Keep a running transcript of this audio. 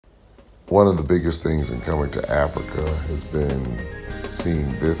One of the biggest things in coming to Africa has been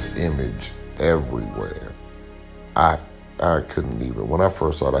seeing this image everywhere. I couldn't even, when I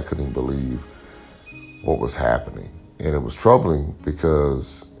first saw it, I couldn't even believe what was happening. And it was troubling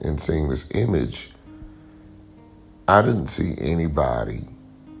because in seeing this image, I didn't see anybody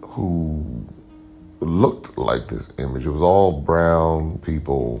who looked like this image. It was all brown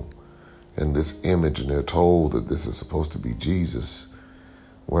people in this image, and they're told that this is supposed to be Jesus,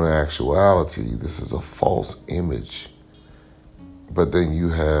 when in actuality, this is a false image. But then you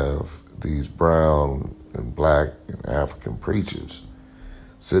have these brown and black and African preachers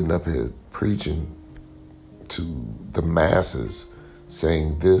sitting up here preaching to the masses,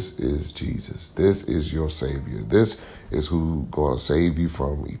 saying this is Jesus, this is your Savior, this is who's going to save you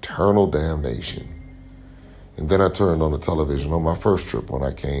from eternal damnation. And then I turned on the television on my first trip when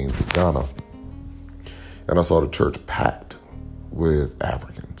I came to Ghana, and I saw the church packed with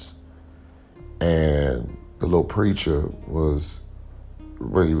Africans. And the little preacher was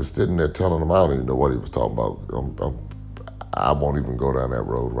sitting there telling them, I don't even know what he was talking about. I won't even go down that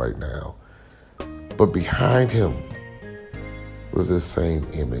road right now. But behind him was this same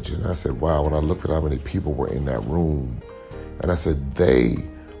image. And I said, wow, when I looked at how many people were in that room, and I said, they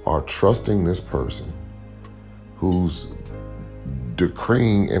are trusting this person who's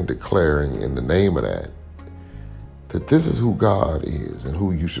decreeing and declaring in the name of that this is who God is and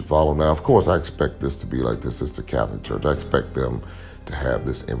who you should follow. Now, of course, I expect this to be like this is the Catholic Church. I expect them to have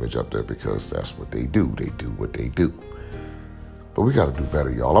this image up there because that's what they do. They do what they do. But we got to do better,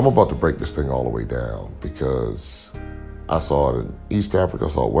 y'all. I'm about to break this thing all the way down because I saw it in East Africa, I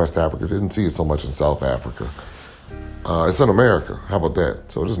saw it in West Africa. Didn't see it so much in South Africa. It's in America. How about that?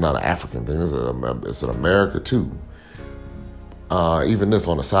 So this is not an African thing. It's in America, too. Even this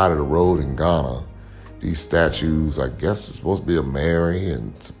on the side of the road in Ghana, these statues, I guess it's supposed to be a Mary,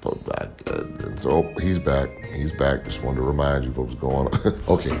 and so he's back. He's back. Just wanted to remind you what was going on.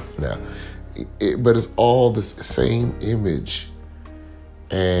 Okay, now, but it's all this same image.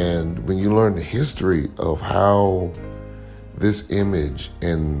 And when you learn the history of how this image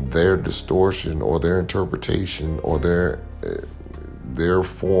and their distortion or their interpretation or their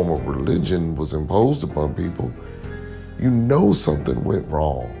form of religion was imposed upon people, you know something went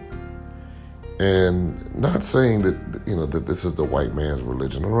wrong. And not saying that, that this is the white man's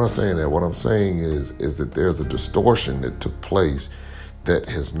religion. I'm not saying that. What I'm saying is that there's a distortion that took place that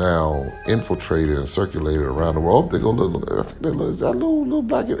has now infiltrated and circulated around the world. They go, I think there's that little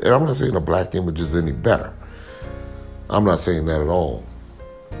black, and I'm not saying the black image is any better. I'm not saying that at all.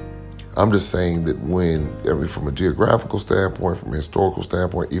 I'm just saying that from a geographical standpoint, from a historical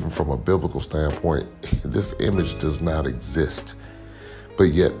standpoint, even from a biblical standpoint, this image does not exist.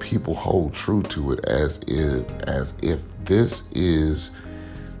 But yet people hold true to it as if this is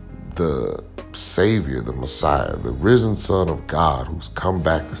the Savior, the Messiah, the risen Son of God who's come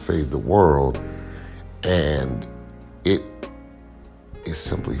back to save the world. And it is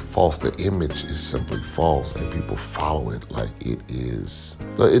simply false. The image is simply false, and people follow it like it is.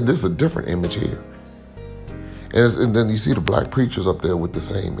 This is a different image here. And then you see the black preachers up there with the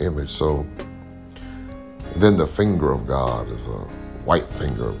same image. So then the finger of God is a white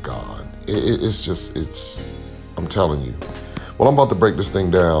finger of God. I'm telling you. Well, I'm about to break this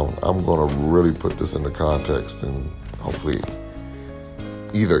thing down. I'm going to really put this into context and hopefully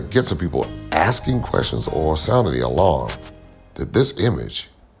either get some people asking questions or sounding the alarm that this image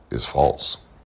is false.